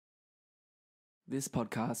This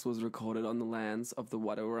podcast was recorded on the lands of the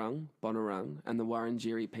Wadawurrung, Bonurung, and the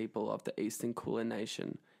Wurundjeri people of the Eastern Kulin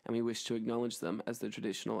Nation, and we wish to acknowledge them as the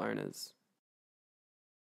traditional owners.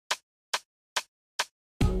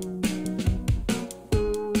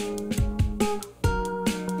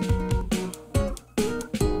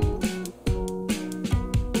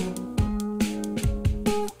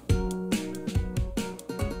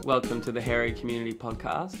 Welcome to the Hairy Community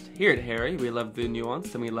Podcast. Here at Hairy, we love the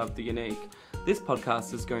nuance and we love the unique. This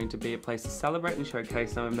podcast is going to be a place to celebrate and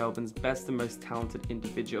showcase some of Melbourne's best and most talented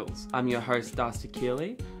individuals. I'm your host, Darcy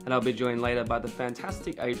Keeley, and I'll be joined later by the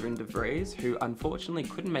fantastic Adrian DeVries, who unfortunately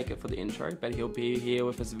couldn't make it for the intro, but he'll be here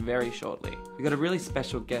with us very shortly. We've got a really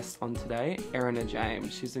special guest on today, Erana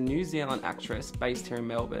James. She's a New Zealand actress based here in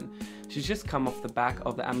Melbourne. She's just come off the back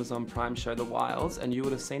of the Amazon Prime show The Wilds, and you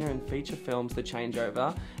would have seen her in feature films The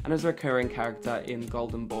Changeover and as a recurring character in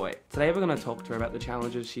Golden Boy. Today we're going to talk to her about the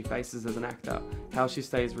challenges she faces as an actor, how she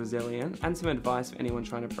stays resilient, and some advice for anyone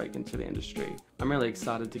trying to break into the industry. I'm really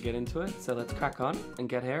excited to get into it, so let's crack on and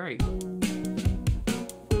get hairy.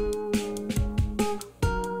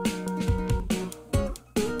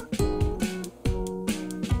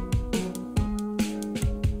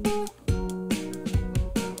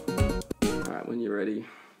 Alright, when you're ready.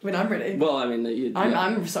 When I'm ready. Well, I mean,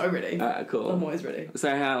 I'm so ready. Alright, cool. I'm always ready. So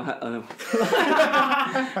Alright,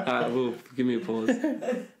 well, give me a pause.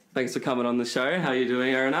 Thanks for coming on the show. How are you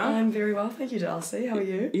doing, Erana? I'm very well, thank you, Darcy. How are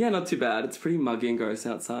you? Yeah, not too bad. It's pretty muggy and gross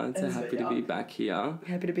outside, so happy to be back here.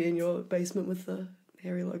 Happy to be in your basement with the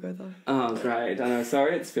hairy logo, though. Oh, great. I know.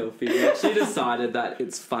 Sorry, it's filthy. We actually decided that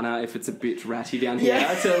it's funner if it's a bit ratty down here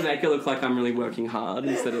to make it look like I'm really working hard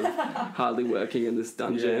instead of hardly working in this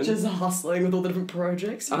dungeon. Yeah, just hustling with all the different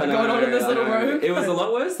projects going on in this little room. It was a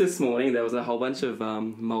lot worse this morning. There was a whole bunch of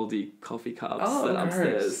mouldy coffee cups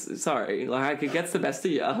upstairs. Sorry. Like, it gets the best of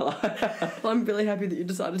you. Well, I'm really happy that you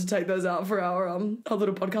decided to take those out for our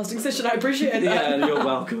little podcasting session. I appreciate that. Yeah, you're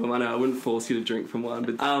welcome. I know, I wouldn't force you to drink from one.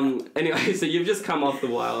 But anyway, so you've just come off The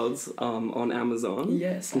Wilds on Amazon.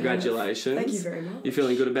 Yes. Congratulations. Thank you very much. You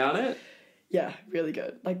feeling good about it? Yeah, really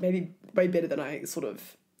good. Like, maybe way better than I sort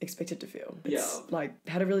of expected to feel. It's like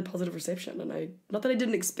had a really positive reception, and not that I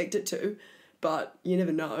didn't expect it to, but you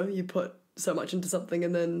never know. You put so much into something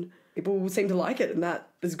and then people seem to like it, and that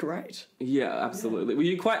is great. Yeah, absolutely. Were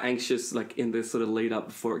you quite anxious, like, in this sort of lead up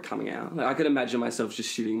before it coming out? Like, I could imagine myself just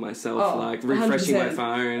shooting myself, like, refreshing 100%. My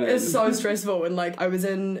phone. It's so stressful. And, like, I was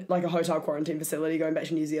in, like, a hotel quarantine facility going back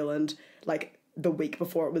to New Zealand, like, the week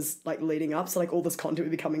before it was, like, leading up. So, like, all this content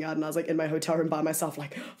would be coming out, and I was, like, in my hotel room by myself,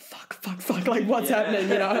 like, fuck, like, what's happening,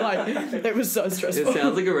 you know? Like, it was so stressful. It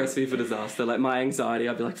sounds like a recipe for disaster. Like, my anxiety,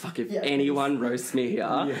 I'd be like, fuck, if anyone roasts me here,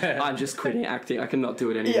 I'm just quitting acting. I cannot do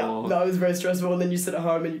it anymore. Yeah, no, it was very stressful. And then you sit at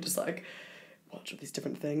home and you just, like, watch all these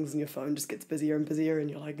different things, and your phone just gets busier and busier, and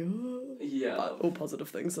you're like, oh. Yeah. But all positive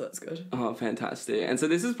things, so that's good. Oh, fantastic. And so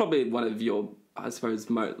this is probably one of your, I suppose,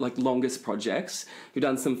 longest projects. You've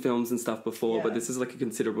done some films and stuff before, but this is like a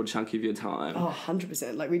considerable chunk of your time. Oh,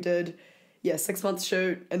 100%. Like, we did, 6 months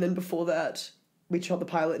shoot, and then before that, we shot the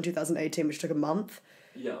pilot in 2018, which took a month.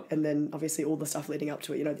 Yeah. And then, obviously, all the stuff leading up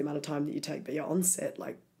to it, you know, the amount of time that you take. But on set,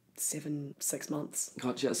 like, 6 months.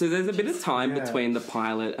 Gotcha. So there's a bit of time between the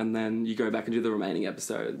pilot and then you go back and do the remaining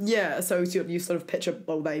episodes. Yeah, so you sort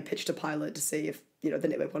of they pitched a pilot to see if, you know, the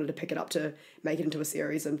network wanted to pick it up to make it into a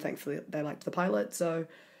series, and thankfully they liked the pilot, so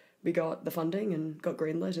we got the funding and got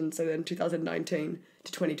greenlit, and so then 2019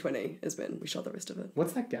 to 2020 is when we shot the rest of it.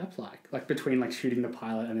 What's that gap like? Like, between, like, shooting the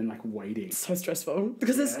pilot and then, like, waiting? It's so stressful.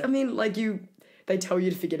 Because they tell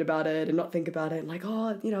you to forget about it and not think about it, and like,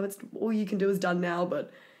 oh, you know, it's all you can do is done now,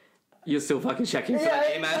 but you're still fucking checking for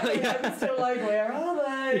that email. I'm still like, where are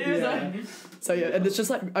they? So and it's just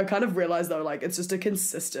like, I kind of realised though, like, it's just a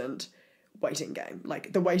consistent waiting game.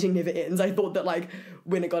 Like, the waiting never ends. I thought that, like,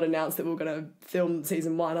 when it got announced that we were going to film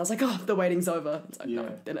season 1, I was like, oh, the waiting's over. It's like,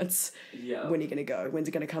 no, then it's, when are you going to go? When's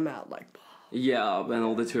it going to come out? Like, yeah, and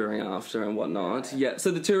all the touring after and whatnot. Yeah,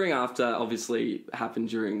 so the touring after obviously happened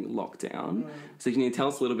during lockdown. So can you tell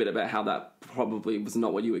us a little bit about how that probably was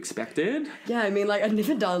not what you expected? Yeah, I mean, like, I'd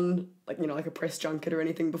never done, like, you know, like a press junket or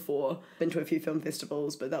anything before. Been to a few film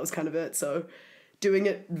festivals, but that was kind of it. So doing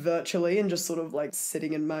it virtually and just sort of, like,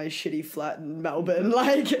 sitting in my shitty flat in Melbourne,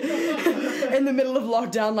 like, in the middle of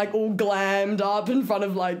lockdown, like, all glammed up in front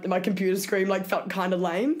of, like, my computer screen, like, felt kind of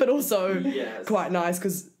lame, but also quite nice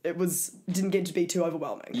because it didn't get to be too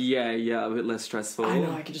overwhelming. Yeah, a bit less stressful. I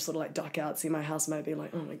know, I could just sort of, like, duck out, see my housemate, be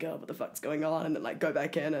like, oh my god, what the fuck's going on, and then, like, go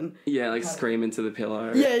back in and... Yeah, like, scream into the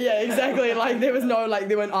pillow. Yeah, exactly. Like, there was no, like,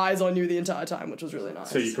 there weren't eyes on you the entire time, which was really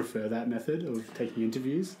nice. So you prefer that method of taking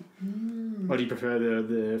interviews? Or do you prefer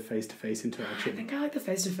the face-to-face I interaction? think I like the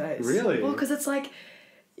face-to-face. Really? Well, because it's like,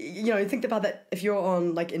 you know, think about that. If you're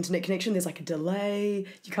on like internet connection, there's like a delay.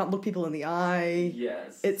 You can't look people in the eye.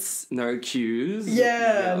 Yes. It's no cues.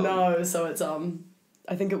 no. So it's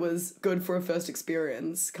I think it was good for a first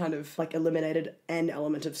experience. Kind of like eliminated an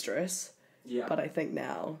element of stress. Yeah. But I think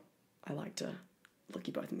now I like to look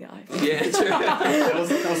you both in the eye. Yeah, true. that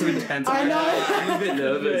was intense. I know. I'm a bit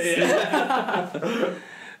nervous.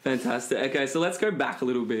 Fantastic. Okay, so let's go back a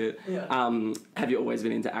little bit. Yeah. Have you always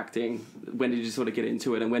been into acting? When did you sort of get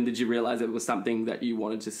into it, and when did you realise it was something that you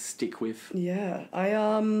wanted to stick with? Yeah, I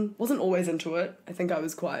wasn't always into it. I think I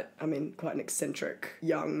was quite an eccentric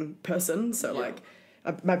young person. So like,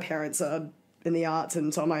 my parents are in the arts,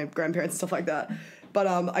 and so are my grandparents and stuff like that. But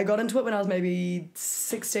I got into it when I was maybe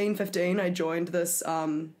 16, 15. I joined this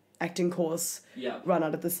acting course run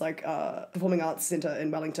out of this like performing arts centre in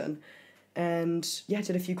Wellington. And yeah, I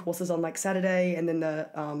did a few courses on like Saturday, and then the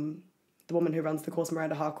woman who runs the course,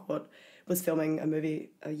 Miranda Harcourt, was filming a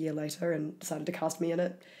movie a year later and decided to cast me in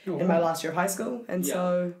it in my last year of high school. And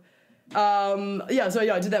so I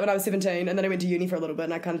did that when I was 17, and then I went to uni for a little bit,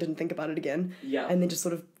 and I kind of didn't think about it again. Yeah. And then just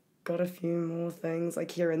sort of got a few more things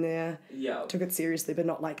like here and there. Yeah. Took it seriously, but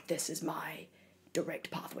not like this is my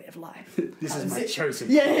direct pathway of life. This is my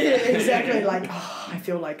chosen. Yeah, exactly. Like, I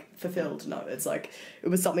feel like fulfilled. No, it's like, it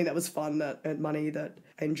was something that was fun, that earned money, that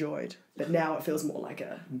I enjoyed. But now it feels more like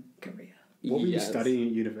a career. What were you studying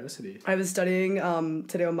at university? I was studying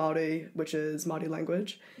Te Reo Māori, which is Māori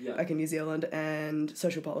language, back in New Zealand, and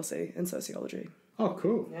social policy and sociology. Oh,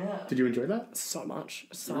 cool. Yeah. Did you enjoy that? So much.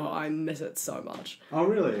 I miss it so much. Oh,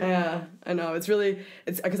 really? Yeah, I know. It's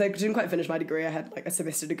because I didn't quite finish my degree. I had like a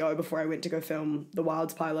semester to go before I went to go film the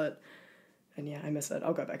Wilds pilot. And yeah, I miss it.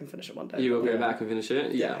 I'll go back and finish it one day. You will go back and finish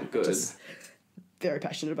it? Yeah, good. Just very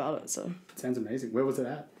passionate about it, so. It sounds amazing. Where was it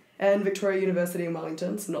at? And Victoria University in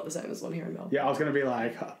Wellington, so not the same as one here in Melbourne. Yeah, I was going to be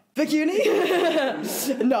like... Vic Uni?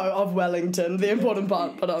 No, of Wellington, the important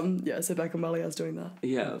part. But so back in Welly I was doing that.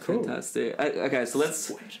 Yeah, Cool. fantastic. Okay, so let's...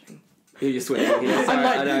 Sweating. You're sweating here. Sorry, I'm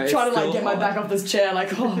like I know, trying to it's like get my back off this chair,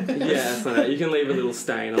 like Yeah, so you can leave a little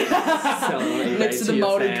stain on next to the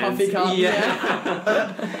mouldy coffee cup.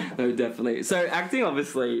 Yeah. No, definitely. So acting,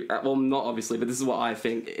 obviously, well, not obviously, but this is what I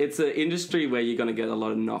think. It's an industry where you're going to get a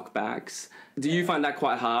lot of knockbacks. Do you find that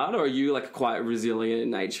quite hard, or are you like quite resilient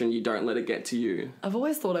in nature and you don't let it get to you? I've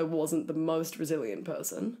always thought I wasn't the most resilient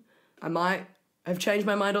person. I might have changed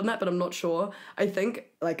my mind on that, but I'm not sure. I think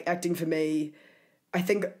like acting for me, I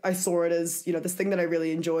think I saw it as, you know, this thing that I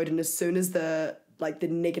really enjoyed, and as soon as the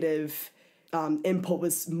negative input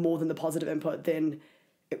was more than the positive input, then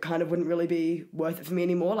it kind of wouldn't really be worth it for me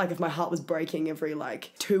anymore. Like if my heart was breaking every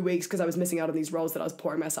like 2 weeks because I was missing out on these roles that I was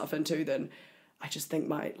pouring myself into, then I just think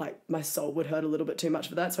my soul would hurt a little bit too much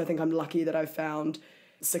for that. So I think I'm lucky that I've found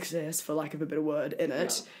success, for lack of a better word, in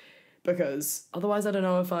it. Because otherwise I don't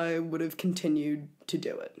know if I would have continued to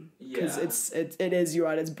do it. Because it is, you're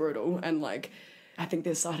right, it's brutal. And like, I think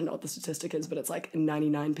I don't know what the statistic is, but it's like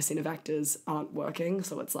 99% of actors aren't working.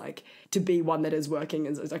 So it's like, to be one that is working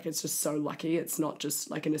is like, it's just so lucky. It's not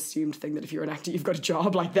just like an assumed thing that if you're an actor, you've got a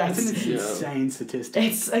job. Like that's an insane statistic.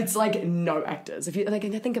 It's like no actors. If you like,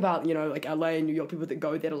 think about, you know, like LA and New York, people that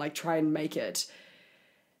go there to like try and make it.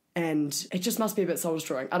 And it just must be a bit soul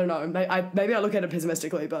destroying. I don't know. Maybe I look at it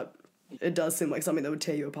pessimistically, but it does seem like something that would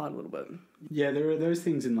tear you apart a little bit. Yeah, there are those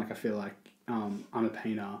things in like, I feel like I'm a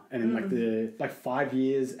painter, and in like 5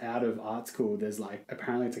 years out of art school, there's like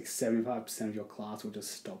apparently it's like 75% of your class will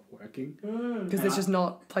just stop working because there's just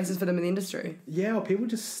not places for them in the industry. Yeah, or people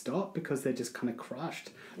just stop because they're just kind of crushed.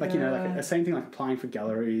 Like, you know, like the same thing, like applying for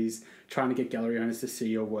galleries, trying to get gallery owners to see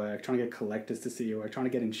your work, trying to get collectors to see your work, trying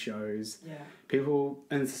to get in shows. Yeah. People,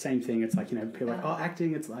 and it's the same thing. It's like, you know, people are like, oh,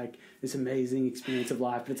 acting, it's like this amazing experience of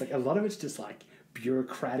life, but it's like a lot of it's just like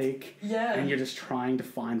bureaucratic, and you're just trying to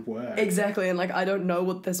find work. Exactly. And like, I don't know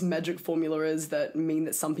what this magic formula is that mean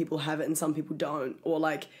that some people have it and some people don't, or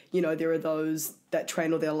like, you know, there are those that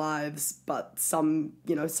train all their lives, but some,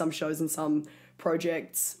 you know, some shows and some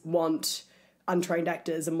projects want untrained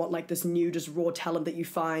actors and want like this new just raw talent that you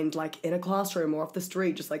find like in a classroom or off the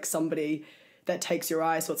street, just like somebody that takes your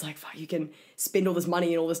eye. So it's like, fuck, you can spend all this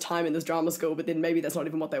money and all this time in this drama school, but then maybe that's not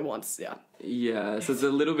even what they want. Yeah, so it's a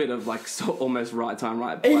little bit of like almost right time,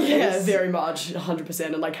 right place. Yeah, very much, 100%.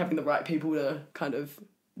 And like having the right people to kind of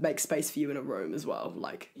make space for you in a room as well.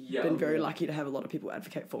 Like, been very lucky to have a lot of people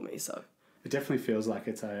advocate for me, so. It definitely feels like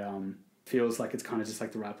it's feels like it's kind of just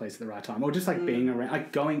like the right place at the right time, or just like being around,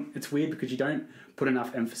 like going, it's weird because you don't put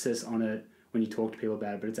enough emphasis on it when you talk to people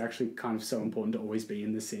about it, but it's actually kind of so important to always be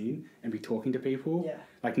in the scene and be talking to people. Yeah.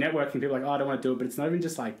 Like networking, people are like, oh, I don't want to do it, but it's not even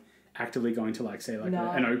just like actively going to like say like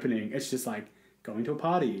an opening. It's just like going to a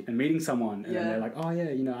party and meeting someone and then they're like, oh yeah,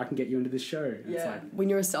 you know, I can get you into this show. And it's like, when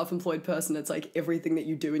you're a self-employed person, it's like everything that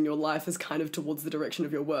you do in your life is kind of towards the direction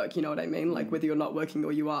of your work, you know what I mean? Like whether you're not working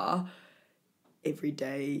or you are, every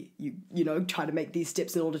day you know, try to make these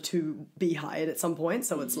steps in order to be hired at some point.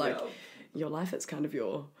 So it's like your life is kind of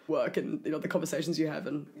your work and, you know, the conversations you have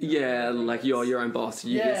and... like you're your own boss.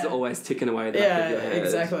 It's always ticking away at the back of your head.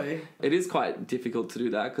 Exactly. It is quite difficult to do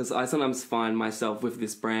that because I sometimes find myself with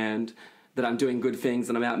this brand that I'm doing good things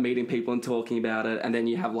and I'm out meeting people and talking about it, and then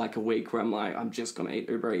you have like a week where I'm like, I'm just gonna eat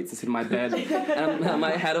Uber Eats and sit in my bed and I'm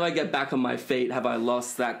like, how do I get back on my feet? Have I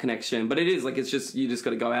lost that connection? But it is like, it's just, you just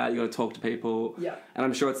got to go out, you got to talk to people, and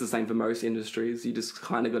I'm sure it's the same for most industries. You just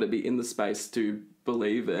kind of got to be in the space to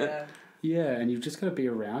believe it. Yeah, and you've just got to be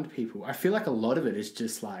around people. I feel like a lot of it is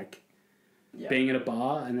just like being at a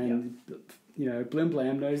bar and then you know, Blim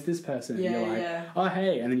Blam knows this person. And you're like, oh,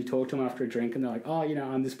 hey. And then you talk to them after a drink and they're like, oh, you know,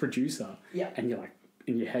 I'm this producer. And you're like,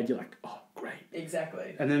 in your head, you're like, oh, great.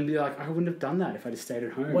 Exactly. And then be like, I wouldn't have done that if I just stayed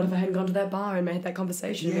at home. What if I hadn't gone to that bar and made that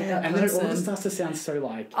conversation with that and person? then it all starts to sound so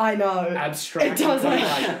like... I know. Abstract. It does.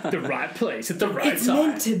 Like the right place at the right time. It's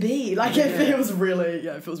meant to be. Like, it feels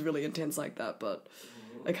really intense like that, but...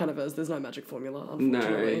 It kind of is. There's no magic formula,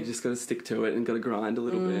 unfortunately. No, you just got to stick to it and got to grind a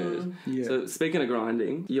little bit. Yeah. So speaking of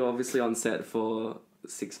grinding, you're obviously on set for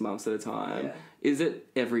 6 months at a time. Is it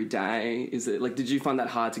every day? Is it like, did you find that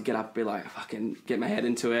hard to get up and be like, fucking get my head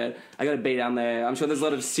into it? I got to be down there. I'm sure there's a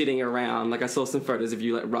lot of sitting around. Like I saw some photos of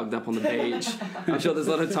you like rugged up on the beach. I'm sure there's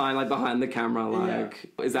a lot of time like behind the camera.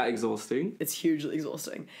 Like, is that exhausting? It's hugely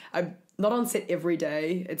exhausting. I'm not on set every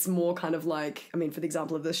day. It's more kind of like, I mean, for the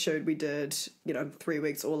example of this shoot, we did, you know, 3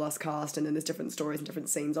 weeks, all us cast, and then there's different stories and different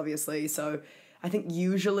scenes, obviously. So I think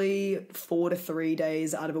usually 4 to 3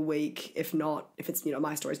 days out of a week, if it's, you know,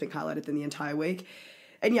 my story's being highlighted, then the entire week.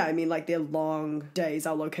 And yeah, I mean, like, they're long days.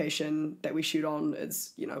 Our location that we shoot on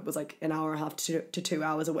is, you know, was like an hour and a half to 2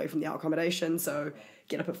 hours away from the accommodation. So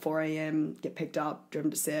get up at 4 a.m, get picked up,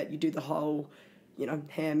 driven to set, you do the whole, you know,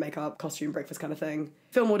 hair, makeup, costume, breakfast kind of thing.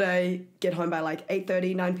 Film all day, get home by like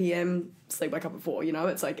 8:30, 9 p.m, sleep, wake up at 4, you know?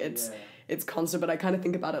 It's like, it's constant, but I kind of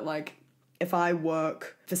think about it like, if I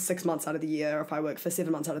work for 6 months out of the year, or if I work for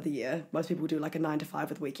 7 months out of the year, most people do like a 9 to 5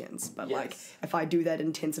 with weekends. But like, if I do that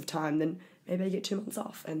intensive time, then maybe I get 2 months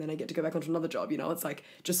off and then I get to go back onto another job, you know? It's like,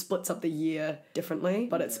 just splits up the year differently,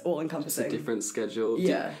 but it's all encompassing. It's a different schedule.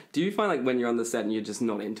 Yeah. Do you find like when you're on the set and you're just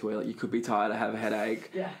not into it, like you could be tired or have a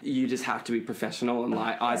headache, you just have to be professional and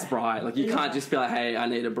like eyes bright. Like you can't just be like, hey, I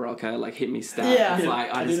need a Barocca, like hit me stat. It's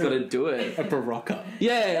like, I just got to do it. A Barocca.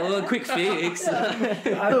 Yeah, a little quick fix.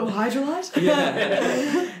 Oh, Hydrolite?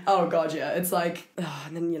 Oh god, yeah. It's like,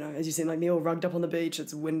 and then, you know, as you see, like me all rugged up on the beach,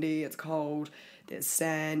 it's windy, it's cold, there's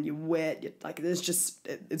sand, you're wet, like there's just,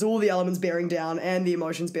 it's all the elements bearing down and the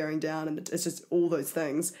emotions bearing down, and it's just all those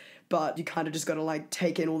things. But you kind of just got to like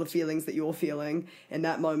take in all the feelings that you're feeling in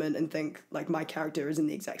that moment and think like, my character is in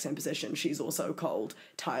the exact same position. She's also cold,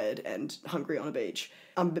 tired and hungry on a beach.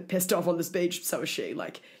 I'm a bit pissed off on this beach, so is she.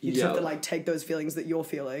 Like, you just have to like take those feelings that you're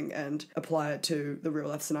feeling and apply it to the real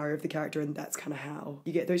life scenario of the character, and that's kind of how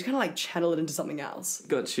you get through. You kind of like channel it into something else.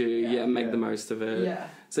 Got you, make the most of it. Yeah.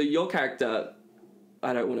 So your character,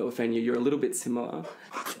 I don't want to offend you, you're a little bit similar.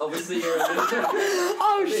 Obviously you're a little bit...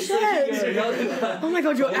 Oh shit! Oh my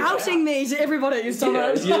god, you're outing me to everybody.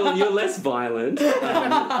 Stop it. You're less violent.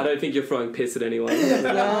 I don't think you're throwing piss at anyone.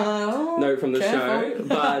 No, from the show.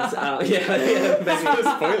 But,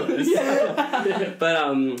 spoilers.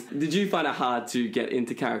 But did you find it hard to get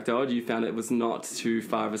into character, or do you find it was not too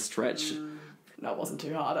far of a stretch? No, it wasn't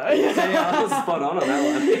too hard. I was spot on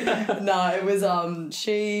that one. No, it was,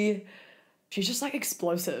 she's just like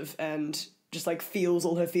explosive and just like feels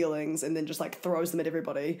all her feelings and then just like throws them at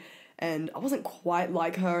everybody. And I wasn't quite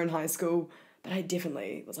like her in high school, but I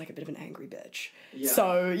definitely was like a bit of an angry bitch. Yeah.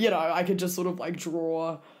 So, you know, I could just sort of like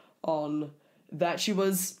draw on that. She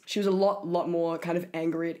was a lot more kind of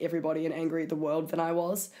angry at everybody and angry at the world than I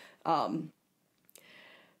was. But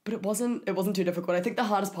it wasn't too difficult. I think the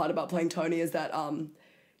hardest part about playing Tony is that,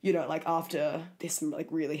 you know, like after there's some like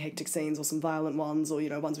really hectic scenes or some violent ones, or, you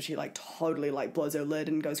know, ones where she like totally like blows her lid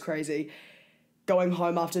and goes crazy, going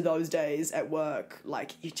home after those days at work,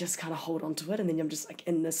 like you just kind of hold on to it, and then I'm just like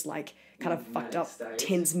in this like kind of fucked up,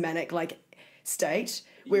 tense, manic like state.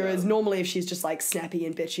 Whereas normally if she's just like snappy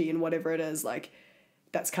and bitchy and whatever it is, like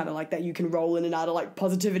that's kind of like that you can roll in and out of like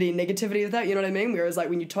positivity and negativity of that, you know what I mean? Whereas like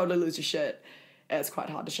when you totally lose your shit, it's quite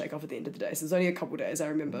hard to shake off at the end of the day. So there's only a couple days I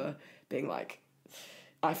remember being like,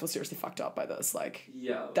 I feel seriously fucked up by this. Like,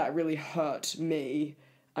 that really hurt me.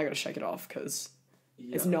 I gotta shake it off because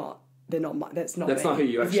it's not that's not who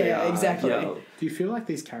you actually are. Yeah, exactly. Yeah. Do you feel like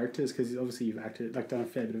these characters, because obviously you've acted, like done a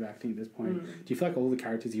fair bit of acting at this point, do you feel like all the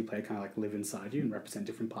characters you play kind of like live inside you and represent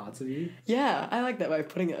different parts of you? Yeah, I like that way of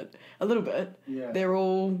putting it. A little bit. Yeah. They're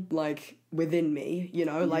all like within me, you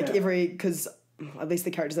know, like because at least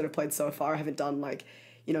the characters that I've played so far, I haven't done like,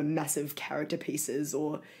 you know, massive character pieces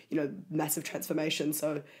or, you know, massive transformations.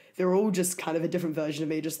 So they're all just kind of a different version of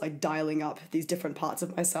me, just like dialing up these different parts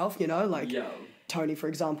of myself, you know, like Tony, for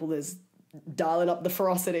example, there's dialing up the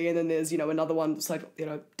ferocity, and then there's, you know, another one that's like, you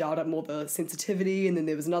know, dialed up more the sensitivity, and then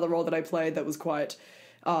there was another role that I played that was quite,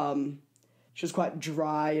 she was quite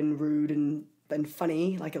dry and rude and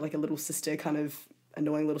funny, like a little sister, kind of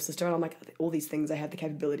annoying little sister, and I'm like, all these things I have the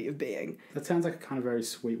capability of being. That sounds like a kind of very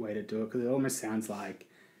sweet way to do it, because it almost sounds like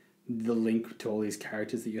the link to all these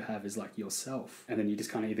characters that you have is like yourself, and then you just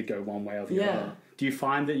kind of either go one way or the other. Do you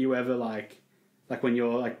find that you ever like when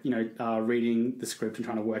you're like, you know, reading the script and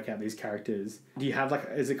trying to work out these characters, do you have like,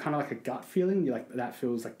 is it kind of like a gut feeling? You're like, that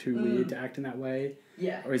feels like too weird to act in that way?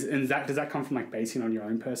 Yeah. Or does that come from like basing on your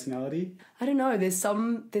own personality? I don't know. There's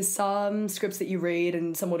some scripts that you read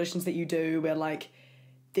and some auditions that you do where like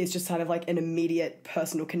there's just kind of like an immediate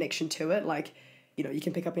personal connection to it. Like, you know, you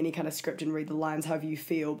can pick up any kind of script and read the lines however you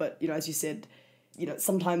feel, but, you know, as you said, you know,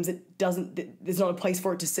 sometimes it doesn't, there's not a place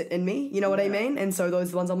for it to sit in me, you know what I mean? And so those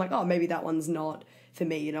are the ones I'm like, oh, maybe that one's not for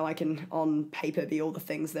me, you know, I can on paper be all the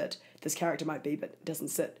things that this character might be, but it doesn't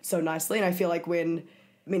sit so nicely. And I feel like again,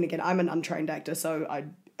 I'm an untrained actor, so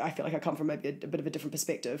I feel like I come from maybe a bit of a different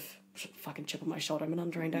perspective. Fucking chip on my shoulder, I'm an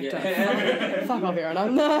untrained actor. Yeah. Fuck off,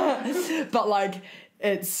 Erana. But like,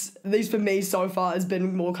 it's, at least for me so far, has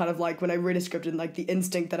been more kind of like when I read a script and like the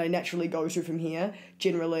instinct that I naturally go through from here,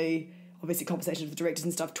 generally, obviously conversations with directors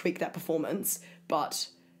and stuff tweak that performance, but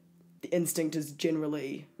the instinct is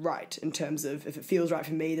generally right in terms of if it feels right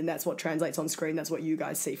for me, then that's what translates on screen, that's what you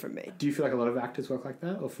guys see from me. Do you feel like a lot of actors work like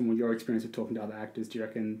that? Or from your experience of talking to other actors, do you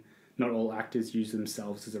reckon not all actors use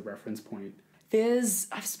themselves as a reference point?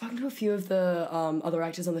 I've spoken to a few of the other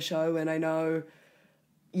actors on the show, and I know,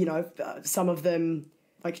 you know, some of them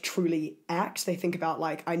like truly act. They think about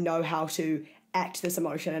like, I know how to act this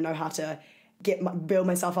emotion, I know how to build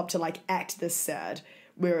myself up to like act this sad,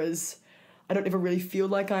 whereas I don't ever really feel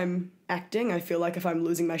like I'm acting. I feel like if I'm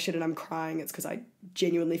losing my shit and I'm crying, it's because I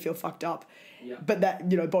genuinely feel fucked up. Yeah. But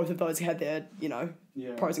that, you know, both of those had their, you know,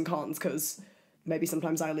 pros and cons, because maybe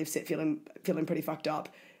sometimes I leave set feeling pretty fucked up,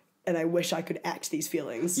 and I wish I could act these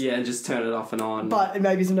feelings. Yeah, and just turn it off and on. But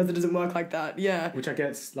maybe sometimes it doesn't work like that, yeah. Which I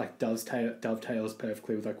guess like dovetails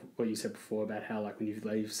perfectly with like what you said before about how like when you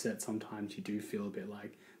leave set, sometimes you do feel a bit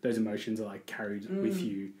like those emotions are like carried with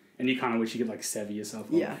you, and you kind of wish you could like sever yourself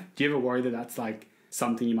off. Yeah. Do you ever worry that that's like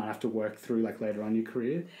something you might have to work through like later on in your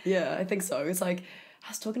career? Yeah, I think so. It's like, I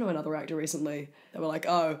was talking to another actor recently. They were like,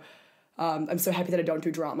 oh, I'm so happy that I don't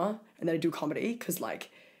do drama and that I do comedy, because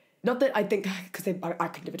like, not that I think, because I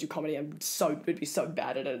could never do comedy. Would be so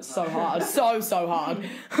bad at it. It's so hard, so hard.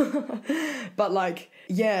 But like,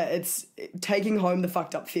 yeah, it's taking home the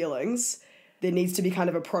fucked up feelings. There needs to be kind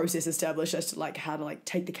of a process established as to like how to like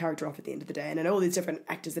take the character off at the end of the day. And I know all these different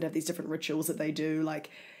actors that have these different rituals that they do,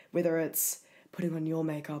 like whether it's putting on your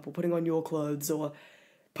makeup or putting on your clothes or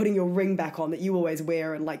putting your ring back on that you always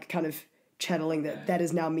wear, and like kind of channeling that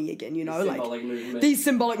is now me again, you know, these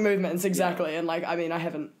symbolic movements, exactly. Yeah. And like, I mean, I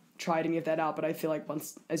haven't tried any of that out, but I feel like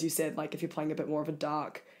once, as you said, like if you're playing a bit more of a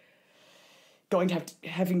dark,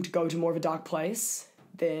 having to go to more of a dark place,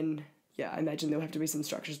 then yeah, I imagine there'll have to be some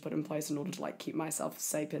structures put in place in order to like keep myself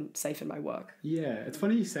safe in my work. Yeah, it's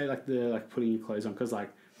funny you say like the like putting your clothes on, because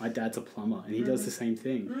like my dad's a plumber and he does the same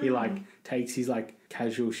thing. He like takes his like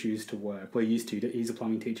casual shoes to work. Well, he used to. He's a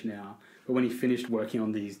plumbing teacher now. But when he finished working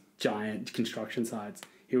on these giant construction sites,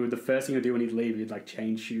 the first thing he'd do when he'd leave, he'd like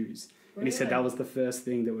change shoes. And he said that was the first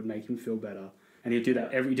thing that would make him feel better. And he'd do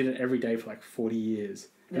that he did it every day for like 40 years.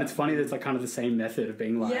 And it's funny that it's like kind of the same method of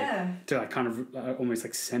being like, to like kind of almost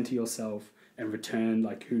like center yourself and return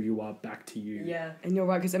like who you are back to you. Yeah, and you're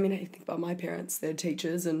right, because I mean, I think about my parents, they're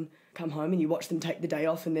teachers, and come home and you watch them take the day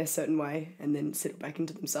off in their certain way and then settle back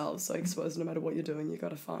into themselves. So I suppose no matter what you're doing, you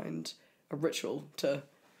got to find a ritual to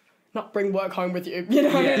not bring work home with you, you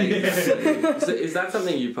know? Yeah. So is that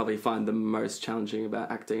something you probably find the most challenging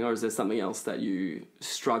about acting, or is there something else that you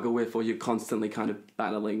struggle with or you're constantly kind of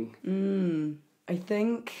battling? I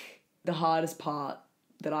think the hardest part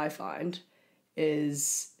that I find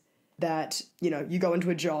is that, you know, you go into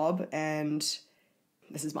a job and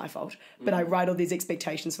this is my fault, but I write all these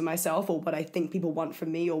expectations for myself, or what I think people want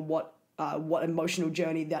from me, or what emotional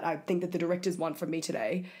journey that I think that the directors want from me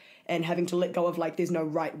today. and having to let go of like there's no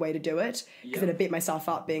right way to do it, because then I beat myself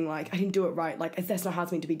up being like I didn't do it right, like that's not how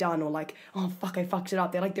it's meant to be done, or like oh fuck I fucked it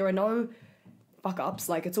up. They're like there are no fuck ups,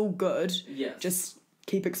 like it's all good. Just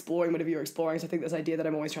keep exploring whatever you're exploring. So I think this idea that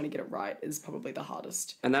I'm always trying to get it right is probably the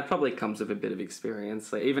hardest. And that probably comes with a bit of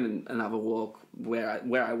experience. Like even in another walk where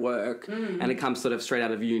I work, and it comes sort of straight out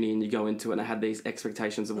of uni, and you go into it, and I had these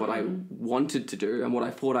expectations of what I wanted to do and what I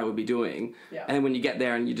thought I would be doing. And then when you get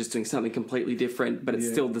there and you're just doing something completely different, but it's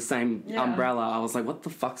still the same umbrella, I was like, what the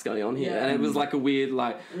fuck's going on here? And it was like a weird,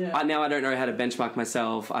 like, now I don't know how to benchmark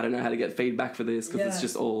myself. I don't know how to get feedback for this, because it's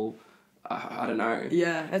just all, I don't know.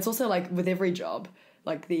 Yeah, it's also like with every job,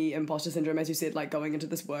 like the imposter syndrome, as you said, like going into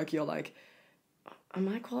this work, you're like, am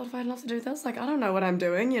I qualified enough to do this? Like, I don't know what I'm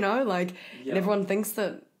doing, you know? Like, and everyone thinks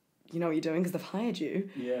that you know what you're doing because they've hired you.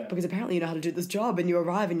 Because apparently you know how to do this job, and you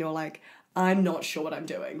arrive and you're like, I'm not sure what I'm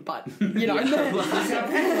doing, but, you know.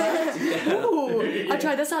 Ooh, I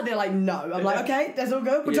tried this out. They're like, no. I'm like, okay, that's all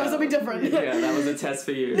good. We'll try something different. That was a test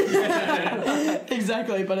for you.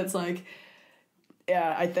 Exactly, but it's like,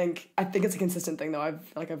 yeah, I think it's a consistent thing though.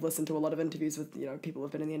 I've listened to a lot of interviews with, you know, people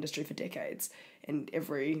who've been in the industry for decades, and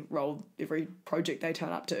every role, every project they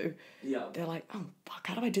turn up to, they're like, oh fuck,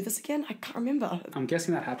 how do I do this again? I can't remember. I'm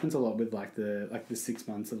guessing that happens a lot with like the 6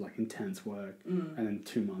 months of like intense work and then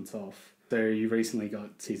 2 months off. So you recently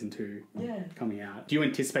got season 2 coming out. Do you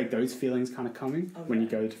anticipate those feelings kind of coming when you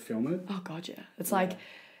go to film it? Oh god, yeah. It's like,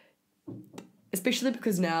 especially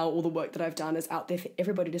because now all the work that I've done is out there for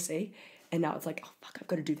everybody to see. And now it's like, oh fuck, I've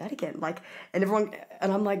got to do that again. Like, and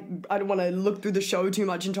I'm like, I don't want to look through the show too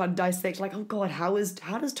much and try to dissect. Like, oh god, how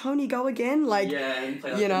does Tony go again? Like, and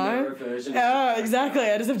play like you know, the version. Oh, exactly.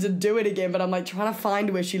 I just have to do it again. But I'm like trying to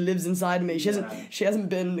find where she lives inside me. She hasn't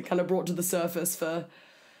been kind of brought to the surface for,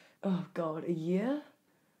 oh god, a year.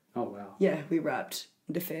 Oh wow. Yeah, we wrapped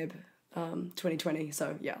into Feb, 2020.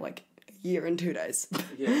 So yeah, like year and 2 days.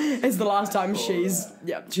 It's the last time she's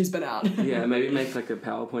been out. Maybe make like a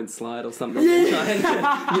PowerPoint slide or something. Try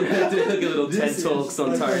and, do like a little TED Talks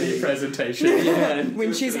on Tony presentation.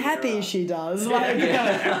 When she's happy, she does.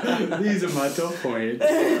 These are my top points.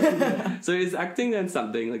 So is acting then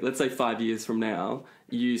something, like let's say 5 years from now,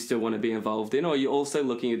 you still want to be involved in, or are you also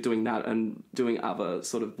looking at doing that and doing other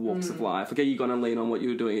sort of walks of life? Like, are you going to lean on what you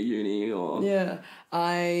were doing at uni, or? Yeah,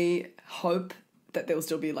 I hope that there will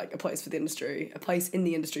still be like a place in the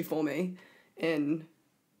industry for me in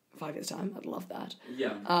 5 years' time. I'd love that.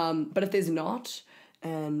 But if there's not,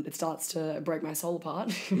 and it starts to break my soul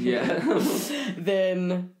apart,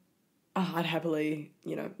 then I'd happily,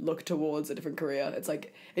 you know, look towards a different career. It's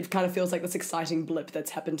like, it kind of feels like this exciting blip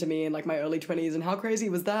that's happened to me in like my early 20s, and how crazy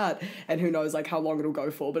was that? And who knows like how long it'll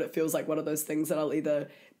go for, but it feels like one of those things that I'll either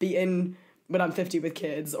be in when I'm 50 with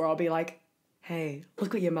kids, or I'll be like, hey,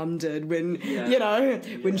 look what your mum did when,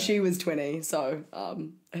 when she was 20. So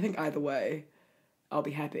I think either way, I'll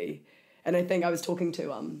be happy. And I think I was talking to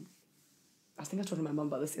my mum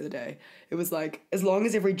about this the other day. It was like, as long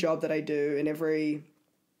as every job that I do and every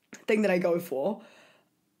thing that I go for,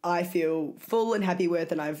 I feel full and happy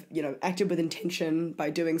with, and I've, you know, acted with intention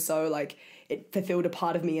by doing so, like it fulfilled a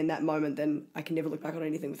part of me in that moment, then I can never look back on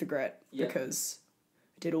anything with regret, because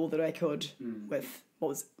I did all that I could with what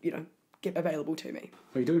was, you know, get available to me.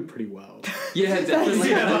 Well, you're doing pretty well. Definitely.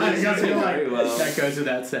 That goes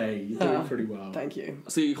without saying. You're doing pretty well. Thank you.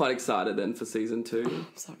 So you're quite excited then for season 2? I'm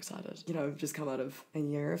so excited. You know, I've just come out of a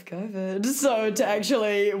year of COVID, so to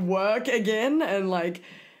actually work again and like,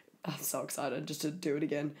 I'm so excited just to do it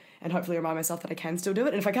again, and hopefully remind myself that I can still do it.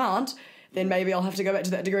 And if I can't, then maybe I'll have to go back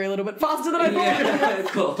to that degree a little bit faster than I thought.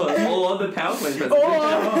 Cool. Or the PowerPoint presentation.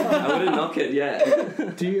 I wouldn't knock it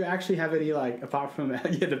yet. Do you actually have any, like, apart from the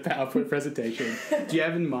PowerPoint presentation, do you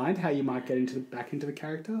have in mind how you might get back into the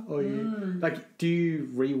character? Or do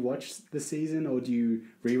you rewatch the season, or do you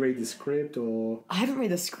reread the script, or? I haven't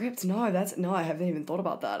read the script. No, I haven't even thought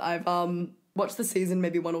about that. I've watched the season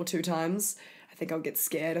maybe 1 or 2 times. I think I'll get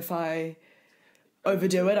scared if I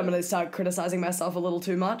overdo it. I'm going to start criticizing myself a little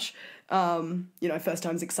too much. You know, first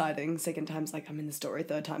time's exciting, second time's like I'm in the story,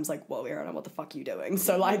 third time's like, whoa, Erana, what the fuck are you doing?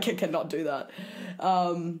 So like I cannot do that.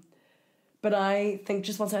 But I think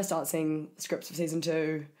just once I start seeing scripts for season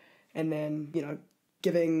 2, and then, you know,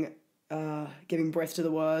 giving breath to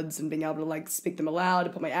the words and being able to like speak them aloud, to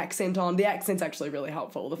put my accent on. The accent's actually really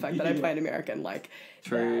helpful. The fact that I play an American, like.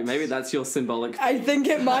 True. Maybe that's your symbolic. I think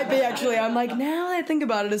it might be actually. I'm like, now that I think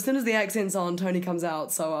about it, as soon as the accent's on, Tony comes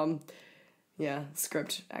out. So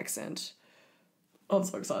script, accent. I'm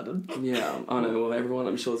so excited. Yeah, I know. Well, everyone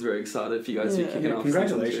I'm sure is very excited for you guys to be kicking off.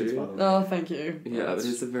 Congratulations, by the way. Oh, thank you. Yeah, it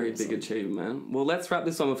is a very big achievement. Well, let's wrap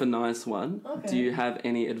this one with a nice one. Okay. Do you have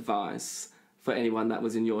any advice for anyone that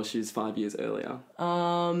was in your shoes 5 years earlier?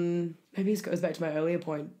 Maybe it goes back to my earlier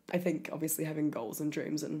point. I think obviously having goals and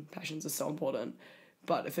dreams and passions is so important,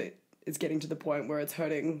 but if it's getting to the point where it's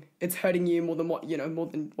hurting you more than what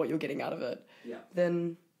you're getting out of it,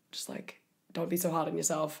 then just like don't be so hard on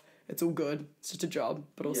yourself. It's all good. It's just a job,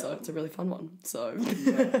 but also it's a really fun one. So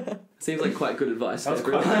seems like quite good advice. That was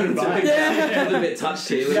for quite everyone. good advice. A little bit touched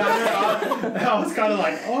here. I was kind of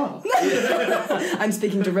like, oh. I'm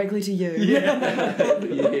speaking directly to you. Yeah.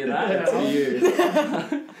 You hear that? It's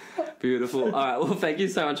you. Beautiful. All right. Well, thank you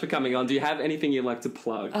so much for coming on. Do you have anything you'd like to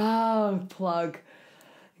plug? Plug.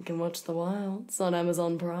 You can watch The Wilds on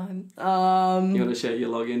Amazon Prime. You want to share your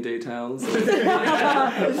login details? I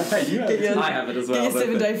have it as well. Get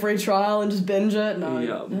your 7-day free trial and just binge it.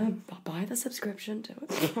 Yeah. No, buy the subscription to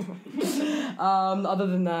it. Other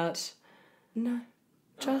than that, no,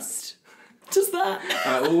 just that.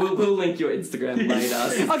 All right, well, we'll link your Instagram later.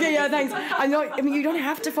 Okay, yeah, thanks. You don't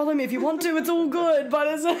have to follow me if you want to. It's all good, but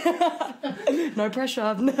it's no pressure.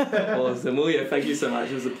 Awesome. Well, yeah, thank you so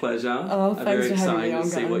much. It was a pleasure. Oh, thanks very for having me exciting on, to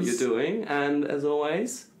see guys. what you're doing. And as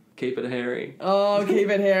always, keep it hairy. Oh, keep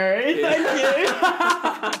it hairy. Thank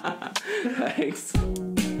you. Thanks.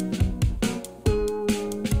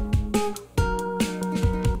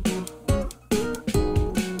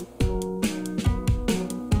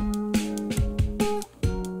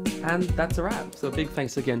 And that's a wrap. So a big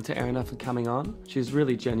thanks again to Erana for coming on. She's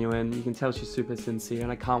really genuine. You can tell she's super sincere, and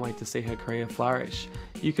I can't wait to see her career flourish.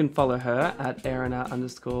 You can follow her at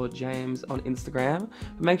Erana_James on Instagram.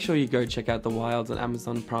 But make sure you go check out The Wilds on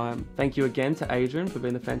Amazon Prime. Thank you again to Adrian for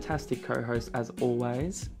being a fantastic co-host as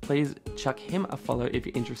always. Please chuck him a follow if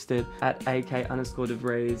you're interested at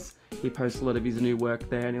AK_DeVries. He posts a lot of his new work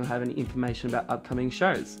there, and he'll have any information about upcoming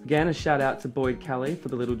shows. Again, a shout out to Boyd Kelly for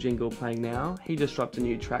the little jingle playing now. He just dropped a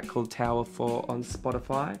new track called Tower 4 on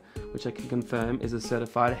Spotify, which I can confirm is a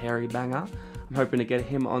certified hairy banger. I'm hoping to get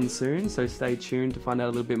him on soon, so stay tuned to find out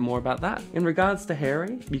a little bit more about that. In regards to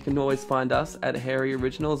Harry, you can always find us at Harry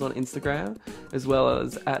Originals on Instagram, as well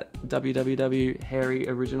as at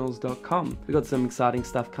www.harryoriginals.com. We've got some exciting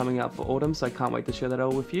stuff coming up for autumn, so I can't wait to share that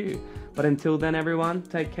all with you. But until then, everyone,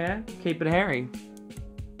 take care, keep it hairy.